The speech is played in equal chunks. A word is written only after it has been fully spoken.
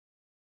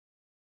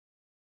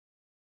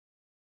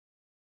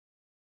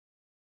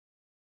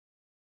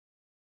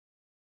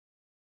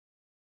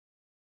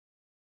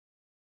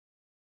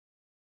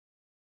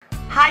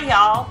Hi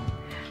y'all.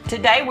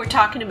 Today we're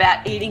talking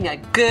about eating a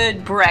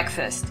good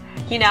breakfast.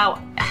 You know,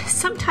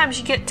 sometimes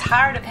you get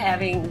tired of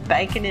having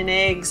bacon and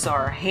eggs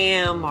or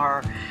ham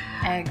or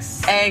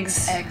Eggs. I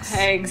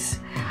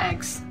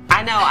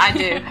know I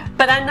do.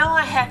 But I know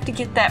I have to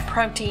get that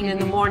protein in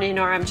the morning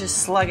or I'm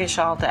just sluggish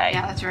all day.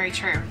 Yeah, that's very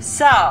true.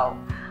 So,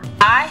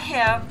 I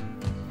have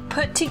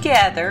put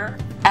together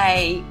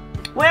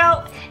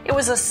it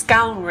was a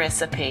scone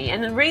recipe.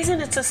 And the reason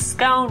it's a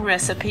scone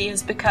recipe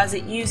is because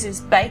it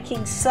uses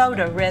baking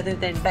soda rather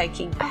than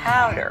baking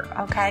powder,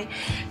 okay?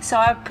 So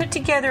I put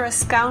together a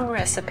scone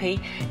recipe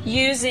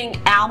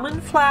using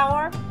almond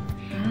flour,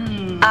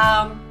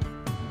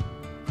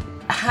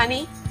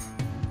 honey,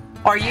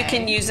 or you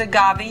can use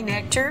agave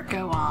nectar.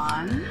 Go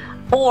on.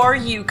 Or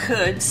you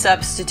could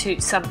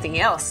substitute something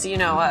else, you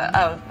know,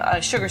 a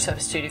sugar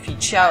substitute if you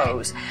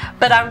chose.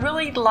 But I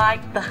really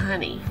like the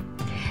honey.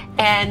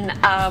 And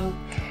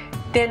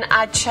then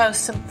I chose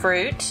some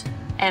fruit,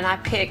 and I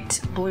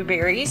picked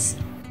blueberries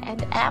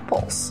and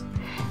apples.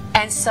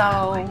 And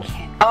so,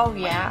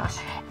 yeah.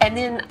 And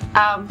then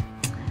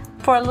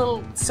for a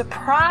little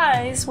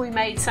surprise, we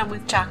made some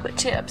with chocolate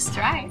chips. That's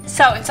right.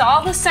 So it's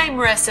all the same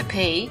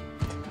recipe,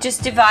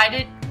 just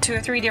divided 2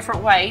 or 3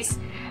 different ways.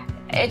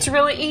 It's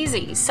really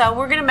easy. So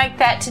we're going to make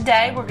that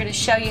today. We're going to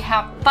show you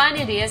how fun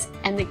it is.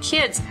 And the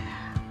kids,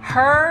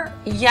 her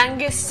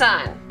youngest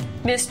son,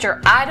 Mr.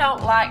 I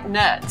don't like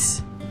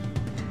nuts.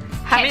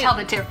 Can't tell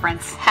the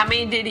difference. How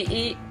many did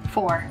he eat?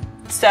 4.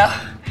 So,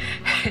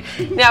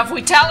 now if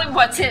we tell him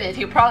what's in it,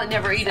 he'll probably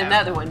never eat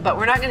another one. But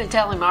we're not going to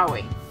tell him, are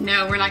we?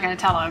 No, we're not going to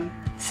tell him.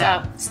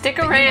 So, stick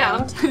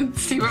around. You know,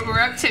 see what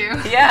we're up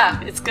to.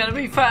 Yeah, it's going to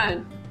be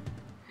fun.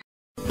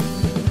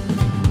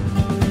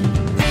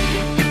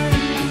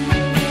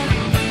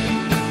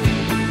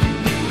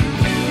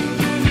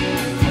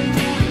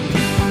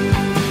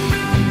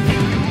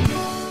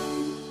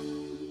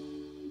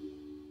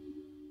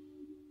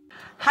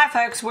 Hi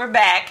folks, we're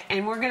back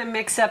and we're going to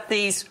mix up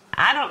these,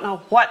 I don't know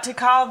what to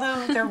call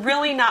them. They're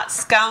really not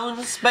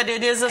scones, but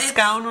it is a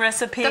scone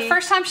recipe. The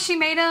first time she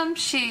made them,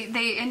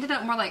 they ended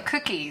up more like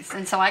cookies,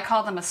 and so I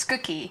call them a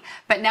skookie.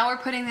 But now we're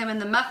putting them in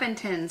the muffin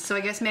tins, so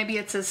I guess maybe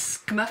it's a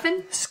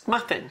skmuffin?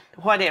 Skmuffin,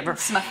 whatever.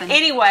 Smuffin.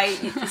 Anyway,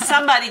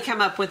 somebody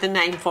come up with a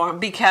name for them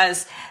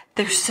because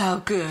they're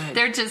so good.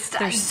 They're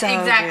so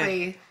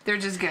exactly. Good. They're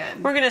just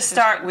good. We're going to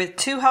start with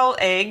 2 whole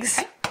eggs.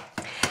 Okay.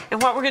 And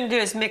what we're going to do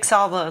is mix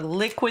all the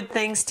liquid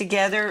things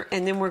together,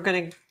 and then we're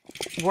going to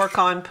work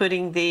on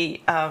putting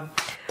the, I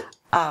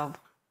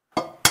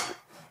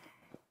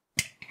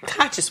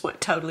just went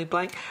totally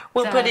blank.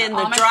 We'll put in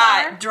the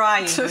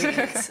dry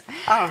ingredients.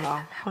 I don't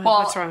know.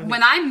 What's wrong with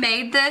when I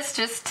made this,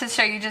 just to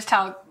show you just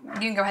how, you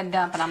can go ahead and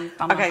dump, and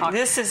I'm okay,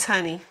 this is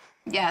honey.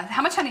 Yeah,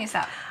 how much honey is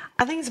that?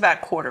 I think it's about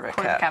a quarter of a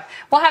cup.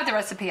 We'll have the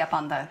recipe up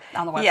on the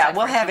website. Yeah,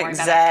 we'll have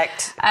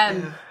exact.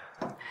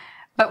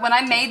 But when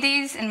I made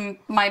these in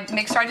my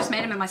mixer, I just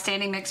made them in my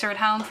standing mixer at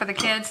home for the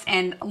kids,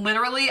 and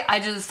literally I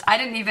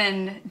didn't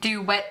even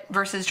do wet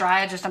versus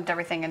dry. I just dumped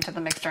everything into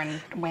the mixer and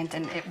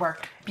it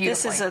worked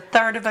beautifully. This is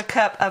 1/3 of a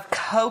cup of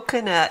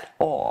coconut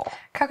oil.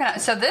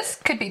 Coconut. So this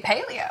could be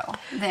paleo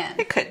then.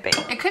 It could be.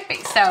 It could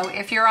be. So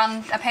if you're on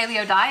a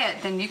paleo diet,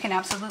 then you can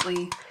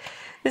absolutely.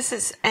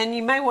 And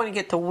you may want to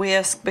get the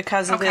whisk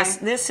because of this.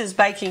 This is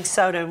baking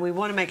soda, and we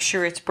want to make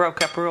sure it's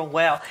broke up real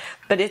well.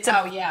 But it's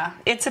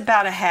it's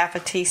about a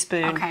 1/2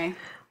 teaspoon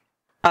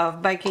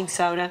of baking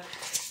soda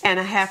and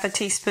a 1/2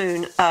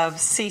 teaspoon of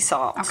sea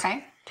salt.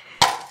 Okay.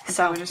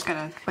 So we're just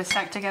gonna whisk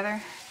that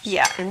together.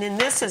 Yeah, and then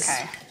this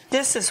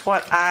is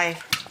what I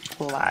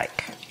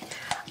like.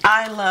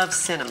 I love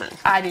cinnamon.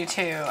 I do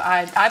too.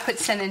 I put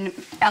cinnamon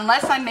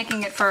unless I'm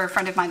making it for a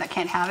friend of mine that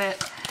can't have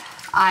it.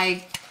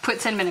 I put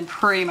cinnamon in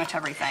pretty much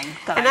everything.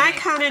 I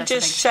kind of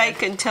just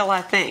shake until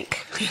I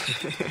think.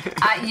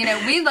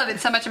 We love it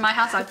so much in my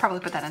house, I'd probably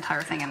put that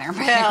entire thing in there.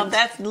 Well,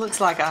 that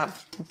looks like a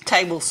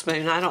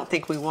tablespoon. I don't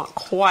think we want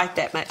quite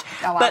that much.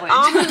 Oh, but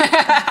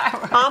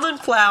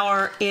almond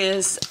flour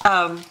is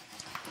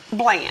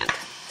bland,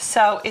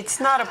 so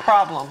it's not a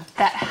problem.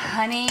 That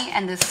honey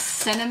and the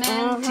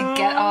cinnamon to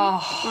get,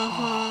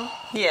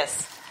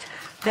 Yes.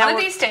 One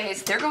of these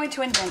days, they're going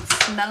to invent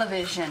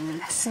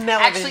smell-o-vision. Smell-o-vision.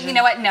 Actually, you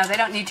know what? No, they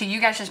don't need to. You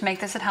guys just make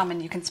this at home and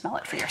you can smell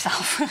it for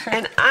yourself.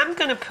 And I'm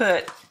going to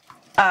put,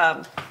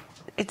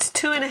 it's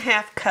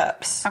 2.5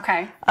 cups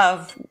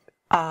of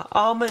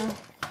almond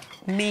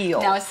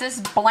meal. Now, is this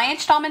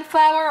blanched almond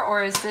flour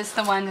or is this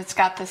the one that's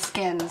got the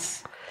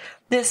skins?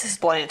 This is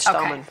blanched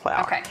almond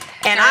flour. Okay.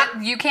 And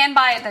you can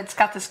buy it that's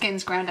got the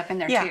skins ground up in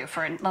there too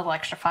for a little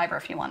extra fiber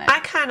if you want it. I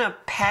kind of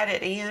pat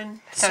it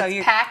in. So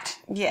it's packed?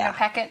 Yeah.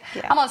 Pack it?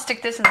 Yeah. I'm going to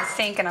stick this in the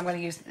sink and I'm going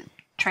to use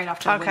trade off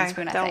to the wooden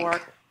spoon, I think. That'll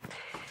work.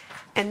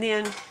 And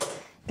then,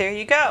 there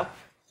you go.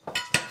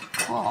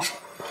 Cool.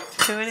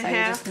 2.5. So you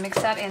just mix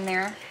that in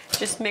there.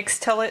 Just mix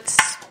till it's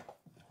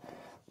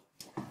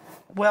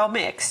well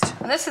mixed.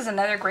 Well, this is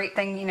another great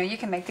thing. You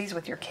can make these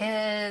with your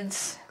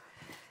kids.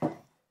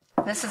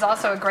 This is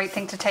also a great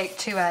thing to take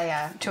to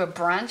a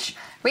brunch.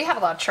 We have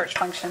a lot of church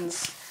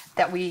functions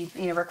that we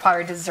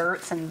require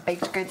desserts and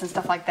baked goods and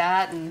stuff like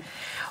that. And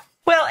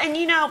well,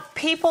 and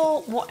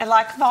people,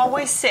 like I've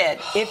always said,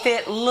 if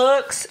it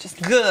looks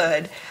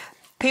good,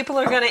 people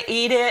are going to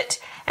eat it,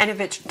 and if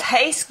it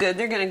tastes good,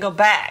 they're going to go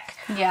back.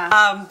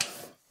 Yeah.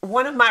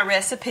 One of my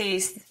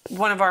recipes,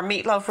 one of our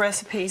meatloaf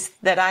recipes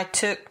that I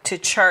took to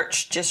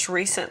church just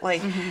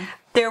recently,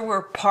 there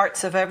were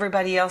parts of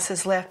everybody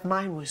else's left.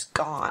 Mine was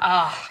gone.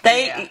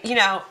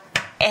 Oh,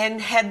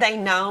 and had they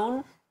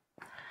known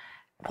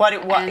what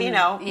it was,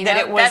 that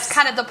it was. That's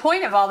kind of the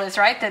point of all this,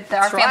 right? That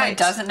our family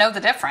doesn't know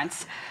the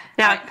difference.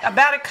 Now,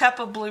 about a cup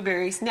of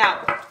blueberries.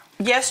 Now,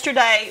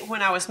 yesterday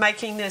when I was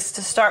making this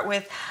to start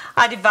with,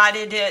 I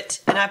divided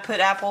it and I put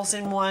apples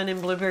in one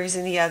and blueberries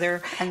in the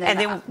other. And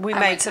then we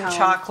made some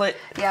chocolate.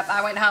 Yep,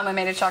 I went home and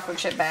made a chocolate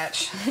chip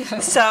batch.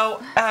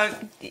 So,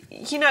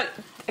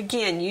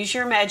 again, use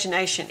your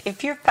imagination.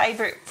 If your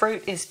favorite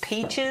fruit is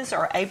peaches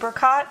or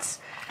apricots.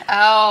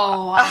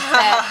 Oh,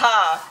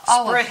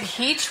 a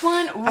peach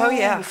one? Ooh, oh,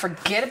 yeah.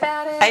 Forget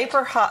about it.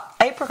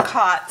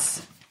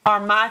 Apricots are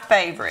my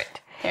favorite.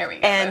 There we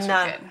go. And those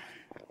are good.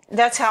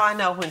 That's how I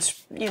know when,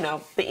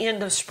 the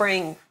end of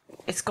spring,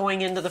 it's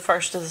going into the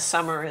first of the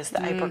summer is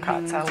the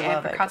apricots. I love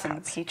apricots apricots.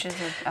 And peaches.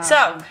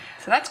 So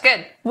that's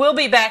good. We'll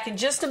be back in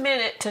just a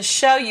minute to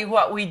show you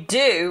what we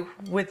do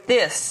with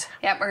this.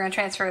 Yep, we're going to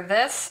transfer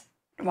this.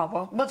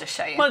 Well, we'll just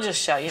show you. We'll just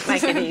show you.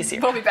 Make it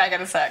easier. We'll be back in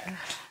a sec.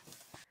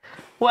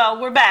 Well,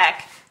 we're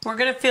back. We're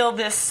going to fill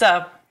this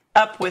up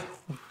with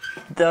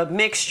the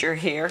mixture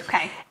here.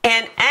 Okay.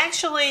 And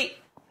actually,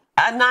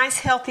 a nice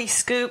healthy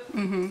scoop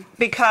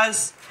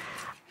because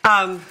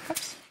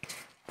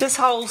this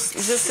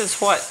is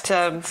what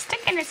sticking.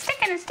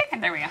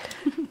 There we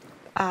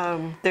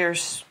go.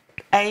 There's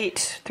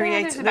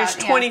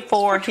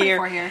 24 24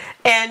 here.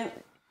 And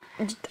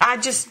I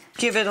just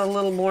give it a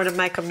little more to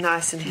make them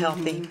nice and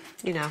healthy,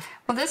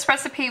 Well, this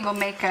recipe will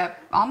make up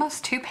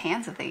almost 2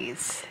 pans of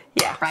these.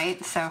 Yeah.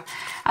 Right? So,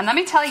 and let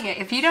me tell you,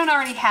 if you don't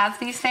already have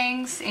these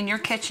things in your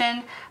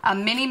kitchen, a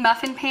mini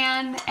muffin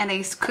pan and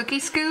a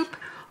cookie scoop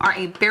are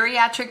a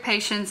bariatric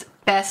patient's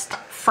best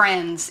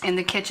friends in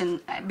the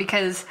kitchen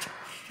because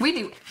we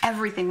do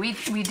everything.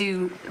 We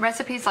do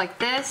recipes like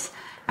this,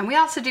 and we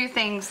also do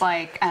things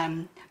like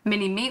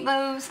mini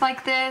meatloaves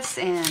like this,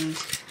 and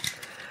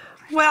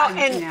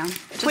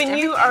when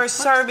you are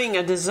serving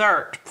a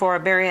dessert for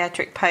a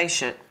bariatric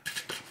patient,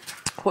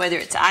 whether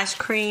it's ice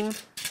cream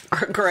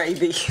or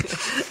gravy.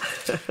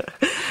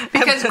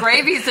 Because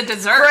gravy's a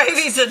dessert.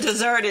 Gravy's a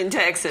dessert in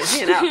Texas,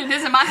 It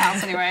is in my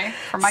house anyway,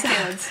 for my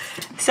kids.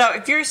 So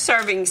if you're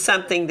serving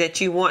something that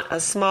you want a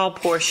small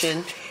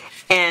portion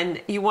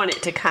and you want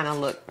it to kind of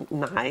look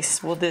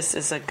nice, well, this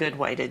is a good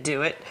way to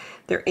do it.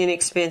 They're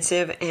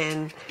inexpensive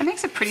and... It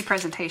makes a pretty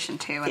presentation,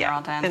 too, when they're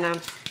all done. And I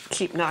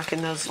keep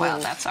knocking those Well,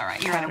 that's all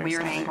right. You're at a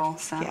weird angle,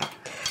 so... Yeah.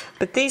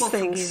 But these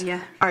things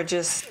are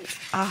just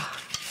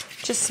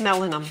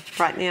smelling them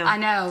right now. I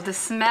know. The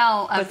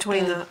smell of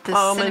between the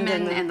almond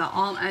cinnamon and the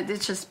almond,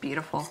 it's just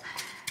beautiful.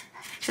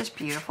 Just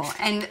beautiful.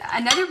 And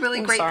another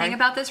really great thing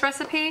about this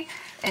recipe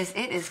is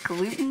it is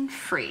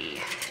gluten-free.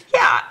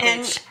 Yeah,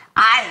 and which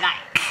I like.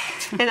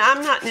 And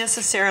I'm not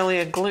necessarily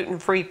a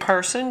gluten-free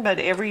person, but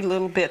every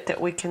little bit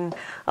that we can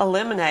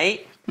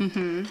eliminate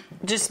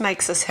just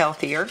makes us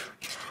healthier.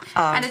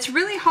 And it's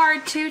really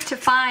hard, too, to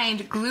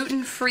find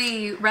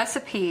gluten-free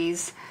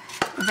recipes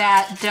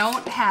that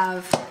don't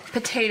have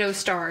potato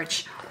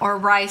starch or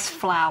rice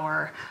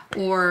flour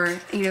or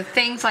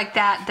things like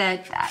that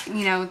that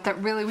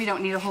really we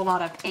don't need a whole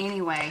lot of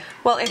anyway.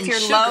 Well, if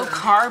you're low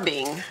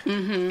carbing,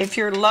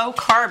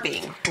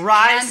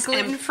 rice and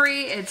gluten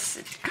free,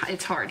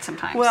 it's hard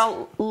sometimes.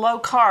 Well, low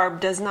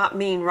carb does not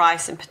mean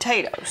rice and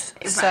potatoes.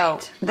 Right, so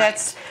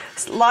that's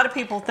a lot of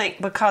people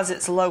think because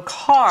it's low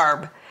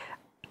carb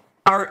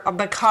or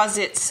because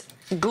it's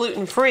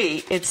gluten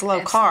free, it's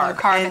low carb. Low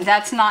carb, and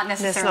that's not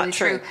necessarily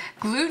true.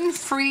 Gluten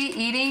free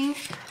eating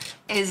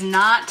is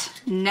not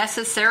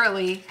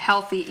necessarily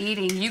healthy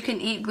eating. You can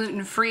eat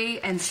gluten free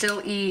and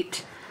still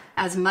eat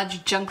as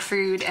much junk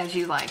food as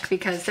you like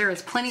because there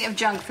is plenty of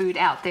junk food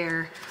out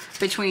there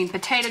between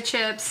potato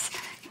chips,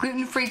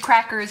 gluten free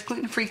crackers,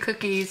 gluten free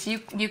cookies. You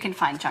can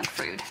find junk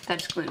food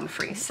that's gluten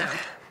free. So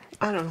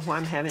I don't know why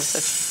I'm having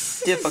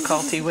such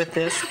difficulty with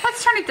this.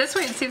 Let's turn it this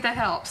way and see if that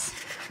helps.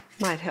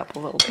 Might help a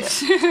little bit.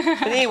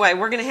 But anyway,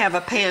 we're going to have a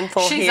pan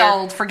full here. She's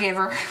old, forgive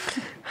her.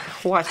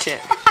 Watch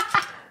it.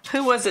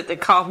 Who was it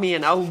that called me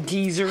an old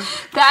geezer?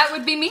 That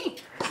would be me.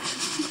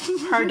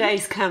 Her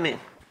day's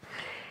coming.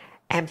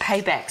 And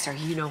paybacks are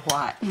you know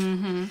what.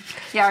 Mm-hmm.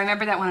 Yeah, I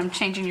remember that when I'm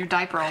changing your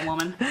diaper, old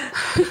woman.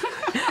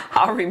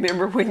 I'll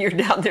remember when you're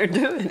down there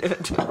doing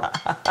it.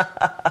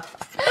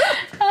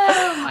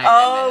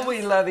 Oh,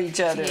 we love each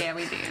other. Yeah,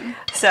 we do.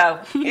 So,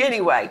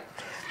 anyway,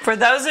 for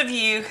those of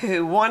you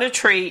who want a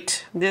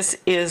treat, this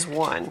is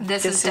one.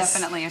 This is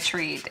definitely a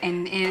treat,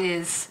 and it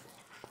is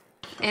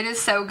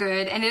so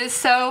good, and it is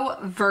so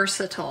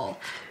versatile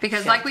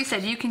because, like we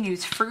said, you can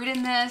use fruit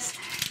in this.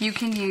 You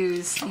can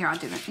use I'll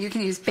do that. You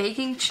can use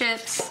baking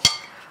chips.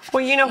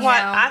 Well, you know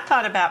what? I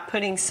thought about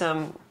putting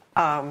some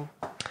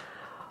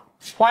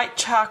white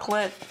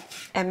chocolate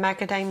and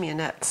macadamia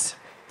nuts.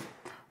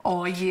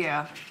 Oh,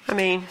 yeah. I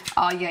mean...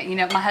 Oh, yeah. You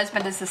know, my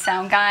husband is the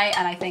sound guy,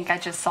 and I think I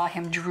just saw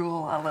him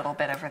drool a little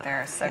bit over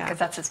there, so because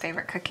that's his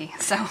favorite cookie.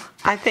 So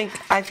I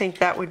think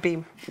that would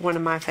be one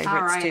of my favorites,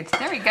 all right. too.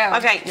 There we go.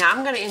 Okay, now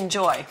I'm going to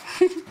enjoy.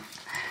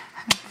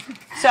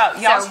 So,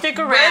 y'all stick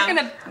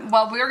around.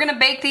 We're gonna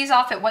bake these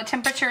off at what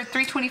temperature?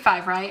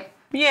 325, right?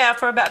 Yeah,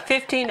 for about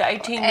 15 to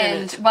 18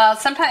 minutes.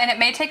 And it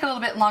may take a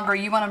little bit longer.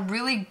 You want them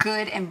really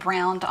good and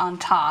browned on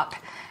top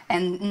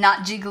and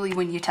not jiggly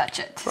when you touch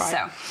it. Right. So,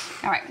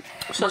 all right.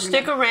 So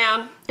stick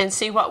around and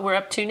see what we're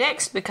up to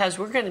next, because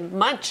we're going to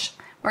munch.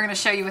 We're going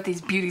to show you what these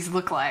beauties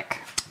look like.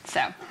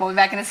 So we'll be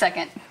back in a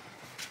second.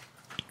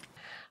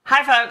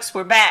 Hi, folks.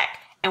 We're back,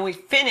 and we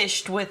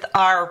finished with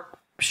our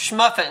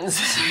schmuffins.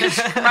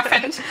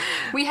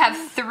 We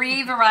have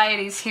 3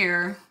 varieties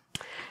here.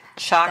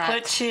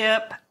 Chocolate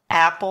chip,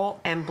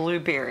 apple, and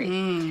blueberry.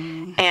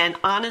 And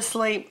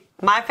honestly,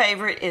 my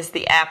favorite is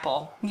the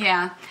apple.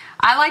 Yeah,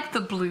 I like the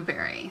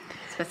blueberry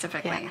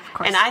specifically, of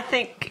course. And I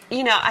think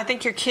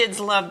your kids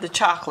loved the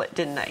chocolate,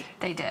 didn't they?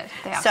 They did.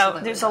 They so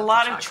there's a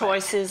lot of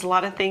choices, a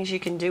lot of things you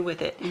can do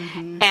with it.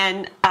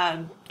 And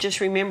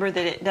just remember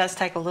that it does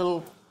take a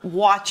little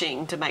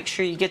watching to make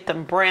sure you get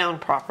them brown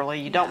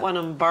properly. You don't want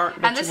them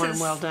burnt, but you want them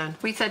well done.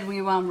 We said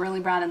we want them really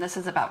brown, and this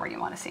is about where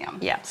you want to see them.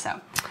 Yeah. So, all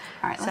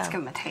right, let's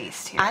give them a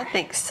taste here. I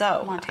think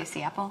so. You want to taste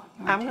the apple?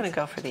 I'm going to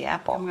go for the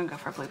apple. I'm going to go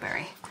for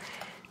blueberry.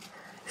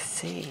 Let's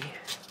see.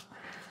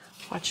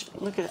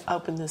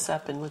 Open this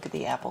up and look at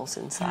the apples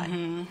inside.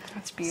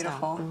 That's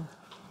beautiful.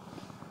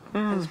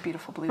 Those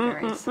beautiful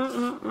blueberries. It's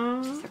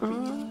the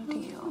real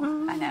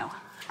deal.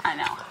 I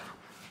know.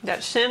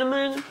 That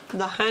cinnamon,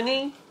 the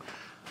honey,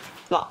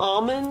 the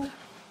almond.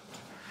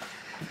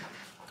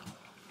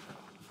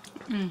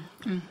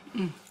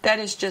 That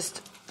is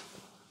just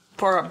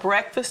for a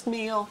breakfast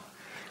meal.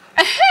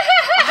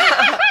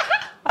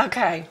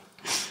 Okay.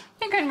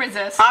 You couldn't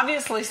resist.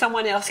 Obviously,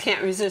 someone else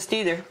can't resist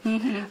either.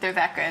 They're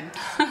that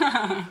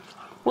good.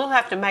 We'll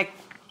have to make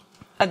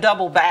a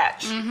double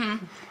batch.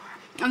 And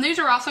these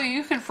are also,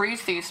 you can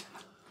freeze these.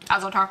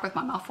 As I'll talk with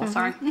my mouth full,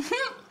 sorry.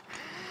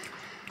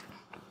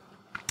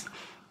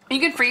 You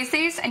can freeze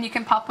these, and you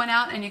can pop one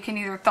out, and you can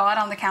either thaw it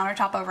on the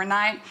countertop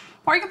overnight,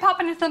 or you can pop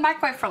it into the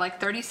microwave for like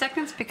 30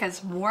 seconds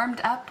because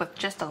warmed up with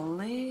just a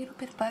little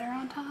bit of butter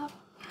on top.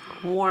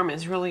 Warm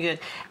is really good.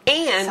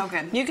 And so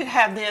good. You could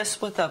have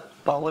this with a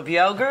bowl of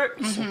yogurt,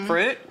 some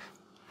fruit.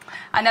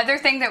 Another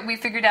thing that we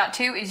figured out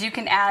too is you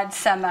can add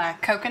some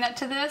coconut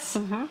to this,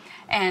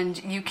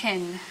 and you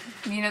can,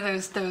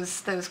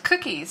 those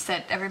cookies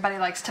that everybody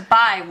likes to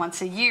buy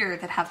once a year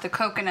that have the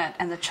coconut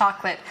and the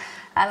chocolate.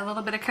 Add a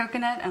little bit of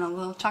coconut and a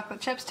little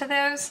chocolate chips to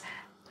those.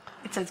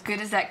 It's as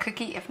good as that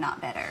cookie, if not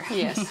better.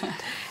 Yes,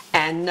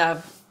 and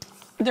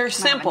they're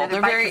simple.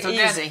 They're very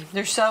easy.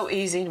 They're so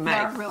easy to make.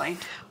 Yeah, really.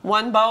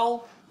 One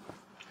bowl,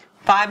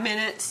 5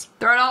 minutes.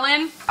 Throw it all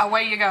in,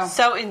 away you go.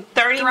 So in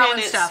 30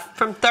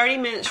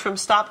 minutes from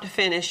stop to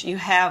finish, you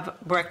have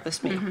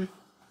breakfast meal.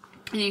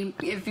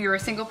 If you're a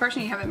single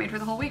person, you have it made for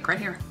the whole week right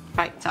here.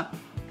 Right. So,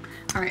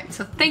 all right.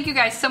 So thank you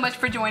guys so much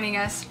for joining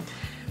us.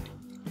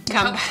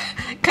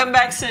 Come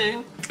back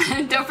soon.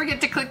 Don't forget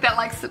to click that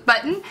like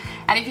button.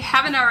 And if you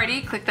haven't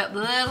already, click that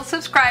little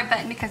subscribe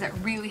button because it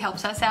really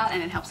helps us out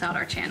and it helps out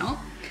our channel.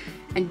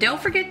 And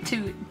don't forget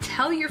to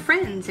tell your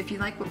friends if you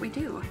like what we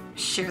do.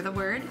 Share the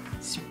word,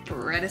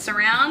 spread us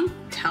around,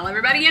 tell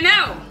everybody you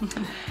know.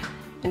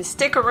 And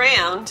stick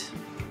around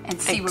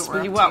and see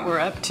what we're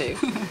up to.